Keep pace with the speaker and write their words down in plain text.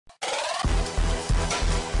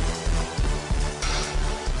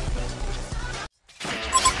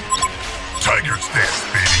stance,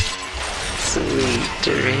 baby. Sweet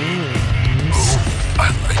dreams. I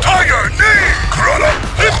like Tiger knee! Corona!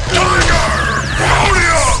 Hip Tiger!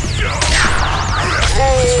 Podium!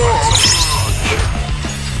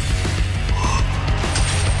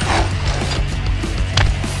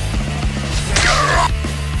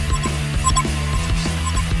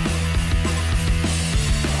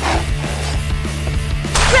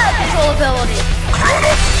 Crowd control ability.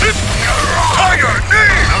 Corona! Hip Tiger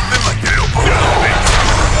knee! Nothing like the elbow.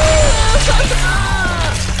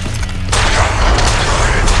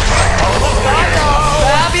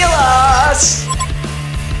 Fabulous!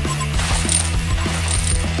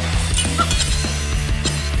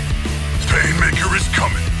 Painmaker is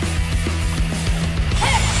coming.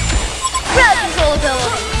 Crowd control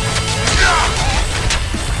ability.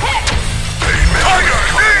 Painmaker Tiger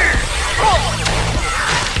knee!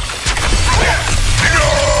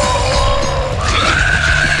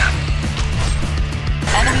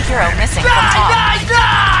 Enemy hero missing from top.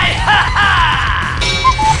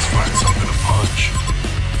 Let's find something to punch.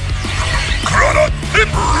 Corona!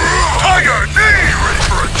 Hip Tiger knee! You ready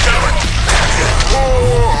for a challenge?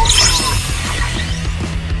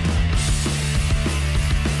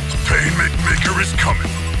 Painmaker is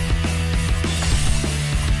coming.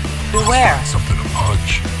 Beware. Something to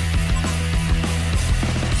punch.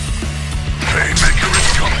 Painmaker is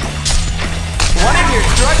coming. One of your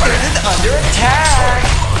structures is under attack!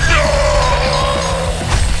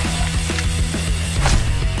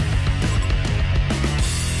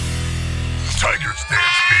 Tiger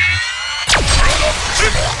stance, baby.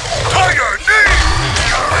 Tiger knee!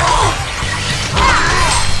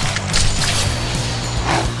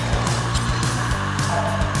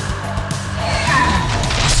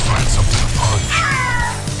 Let's find something to punch.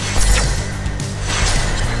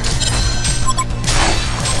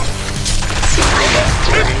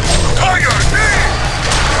 Tiger knee!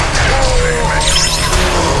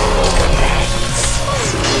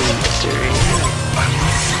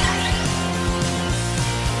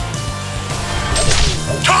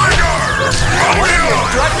 Tiger! One of your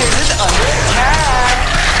structures is under attack!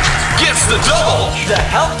 Gets the double! The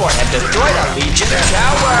Hellborn have destroyed a Legion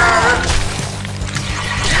tower!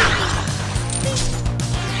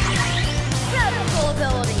 Crowd control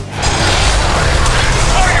ability.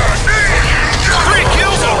 Tiger knee! 3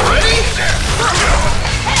 kills already?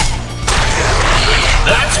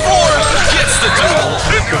 That's 4! Gets the double!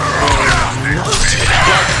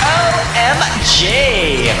 OMG!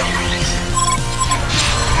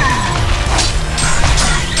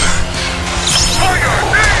 Tiger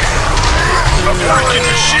knee! A freaking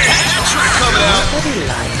machine! Hat-trick coming out! Nobody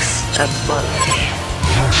likes a bully.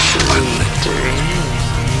 Sweet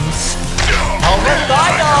dreams. Almost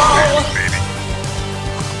final! Baby.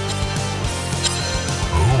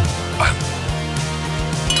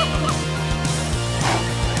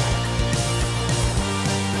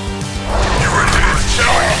 Oh, you ready for a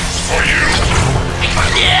challenge? For you?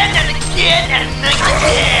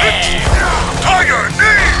 Tiger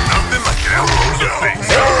knee! Nothing like an elbow to face.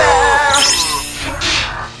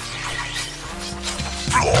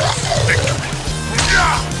 Victory.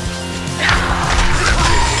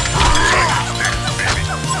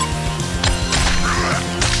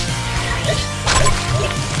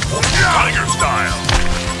 Tiger style.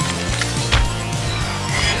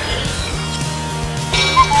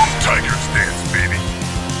 Tiger stance, baby.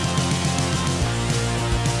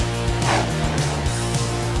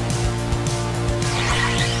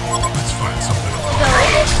 Let's find something.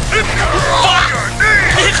 Tiger knee!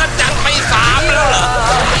 นี่ขจัดไป3แล้วเหรอ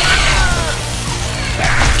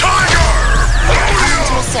Tiger!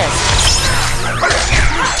 To assist.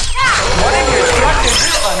 One of your structures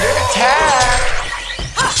is under attack!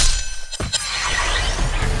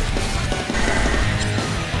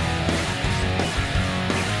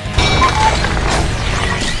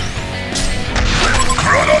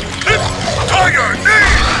 Corona! Tiger knee!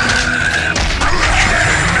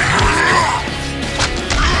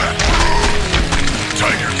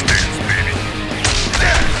 Tiger stance, baby.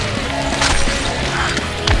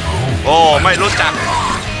 โอ้ไม่รู้จัก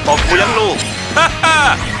ตบกูยังลูก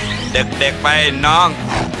เด็กๆไปน้อง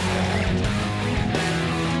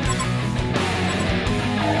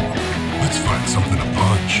Let's find something to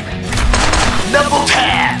punch. Double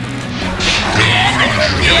tap!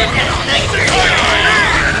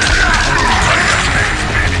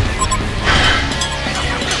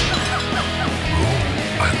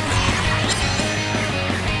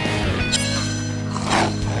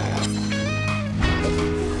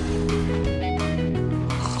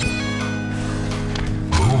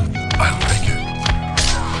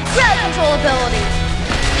 Crowd control ability.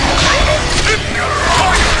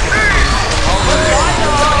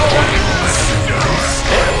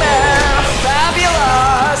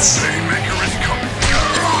 Fabulous! Rainmaker is coming.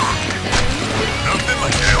 Nothing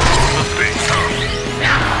like an elbow to the face, huh?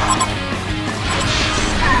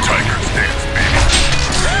 Tiger's dance,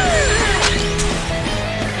 baby.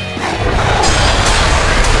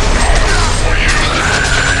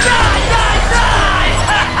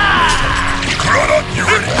 Greta, you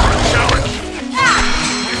ready for a challenge?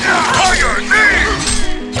 Tiger, knee!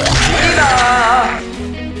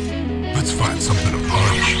 Let's find something to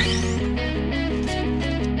punch.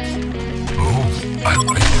 Oh, I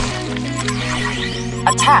like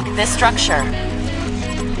it. Attack this structure.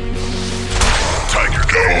 Tiger,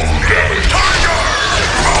 go! Tiger!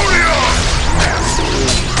 Podium!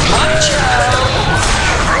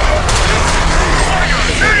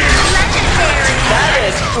 That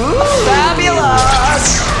is fabulous!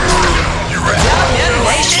 You ready?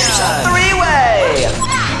 Nations a three-way!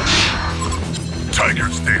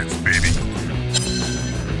 Tiger's dance, baby.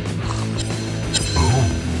 Oh,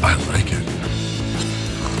 I like it.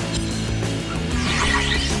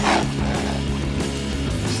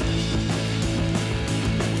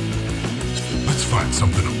 Let's find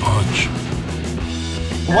something to punch.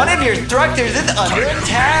 One of your structures is under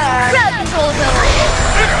attack! Crowd control ability.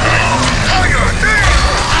 Tiger, knee!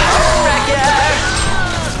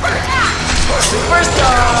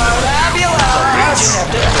 Superstar! Fabulous! You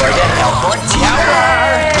have destroyed a Hellborn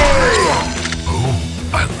tower! Oh,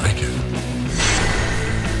 I like it.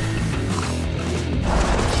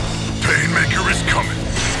 Painmaker is coming.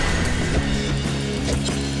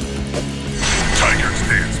 Tiger's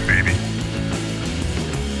dance, baby.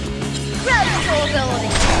 Crowd control ability.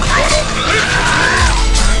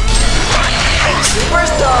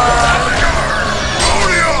 Superstar!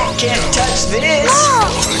 Podium! Can't touch this!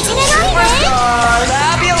 Superstar.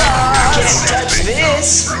 Fabulous! Can't touch this!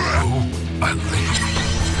 Oh, I like it.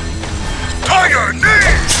 Tiger,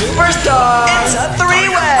 knee! Superstar! It's a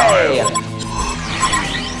three-way!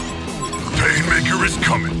 Painmaker is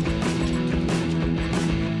coming.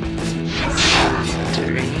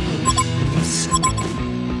 Dreams.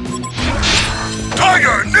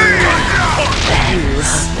 Tiger, knee!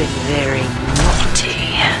 Who's been very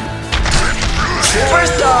naughty?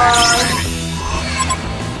 Superstar!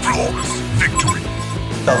 Flawless victory.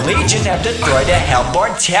 The Legion have destroyed a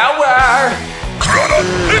Hellborn tower! Greta,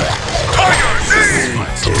 hit! Tiger, knee!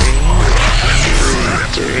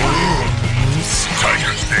 Dreams.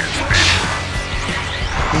 Tiger's dance, baby.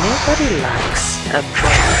 Nobody likes a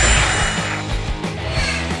brother.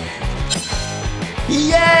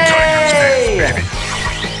 Tiger's dance, Yay! baby.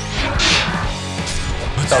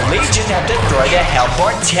 The Legion have destroyed a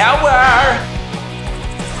Hellborn tower!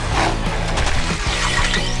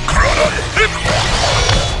 Greta, hit!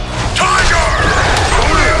 Tiger!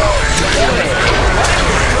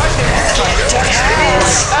 Can't touch this!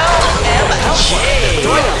 OMG!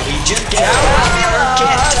 Destroy the Legion tower!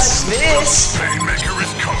 Can't touch this! Painmaker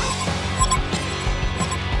is coming.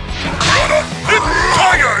 Greta, hit!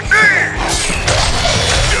 Tiger, knee!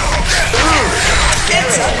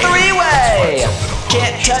 It's a three-way!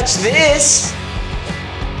 Can't touch this!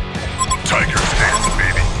 Tiger's dance,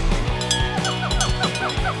 baby.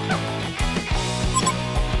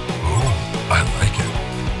 Oh, I like it.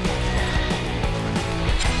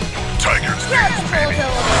 Tiger's Crowd dance, control baby.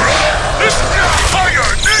 ability. Tiger,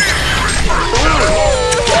 knee!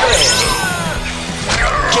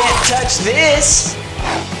 Can't touch this!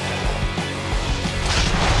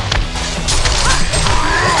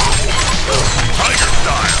 Tiger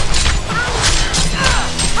style.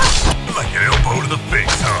 Like an elbow to the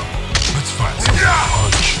face, huh? Let's find some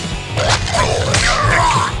punch.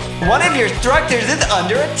 Victory. One of your structures is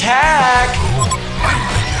under attack!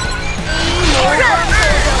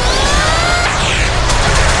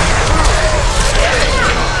 Crowd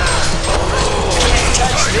control ability. Can't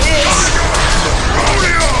touch this!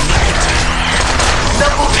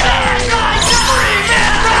 Double tap!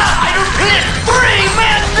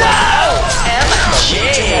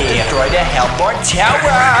 MG! Destroyed a Hellborn tower!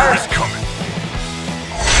 Tiger's coming.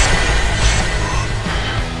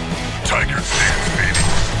 Tiger's dance, baby.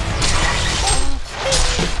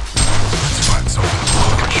 Let's find something to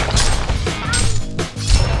punch.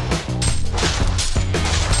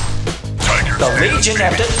 Tiger's The dance, Legion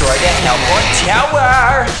have baby. destroyed a Hellborn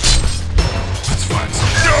tower! Let's find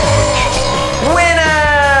something to punch.